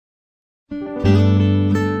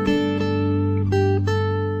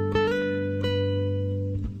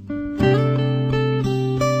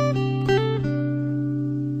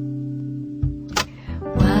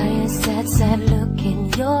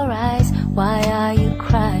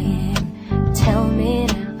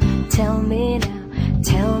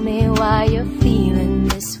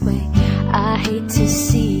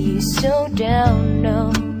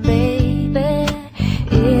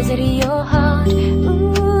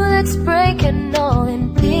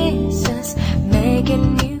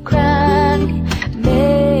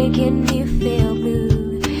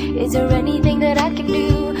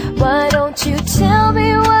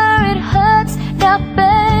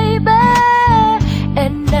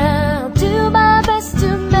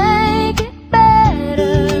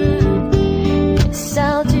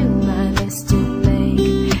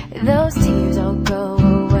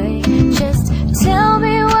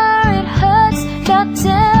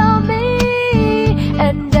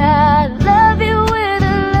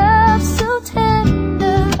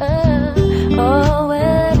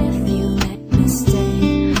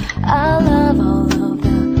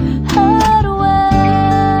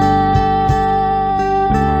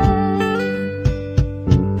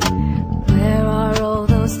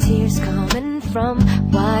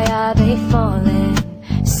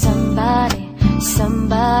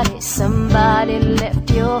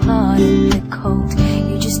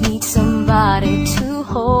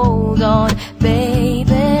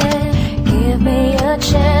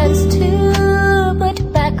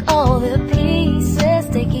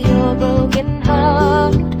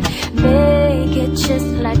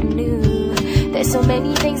There's so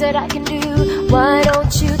many things that I can do. Why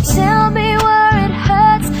don't you tell me where it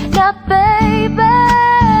hurts now, baby?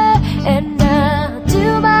 And I'll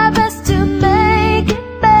do my best to make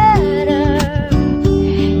it better.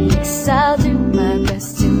 Yes, I'll do my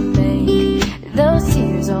best to make those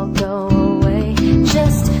tears all go away.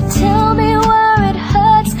 Just tell me where it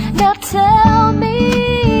hurts now, tell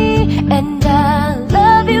me. And I'll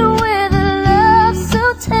love you with a love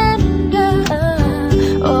so tender.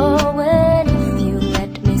 Oh, and if you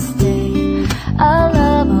let me stay, I'll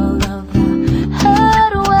love all of the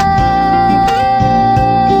hurt away.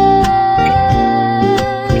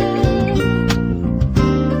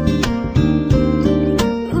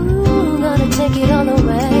 Ooh, gonna take it all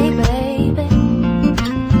away, baby.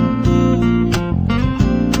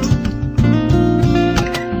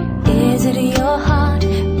 Is it your heart,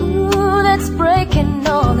 ooh, that's breaking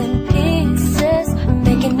all in pieces,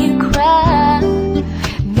 making you cry,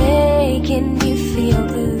 making you feel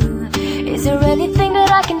blue? Is there anything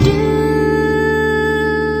that I can do?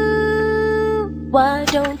 Why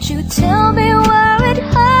don't you tell me where it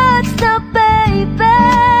hurts now, baby?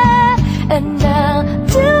 And now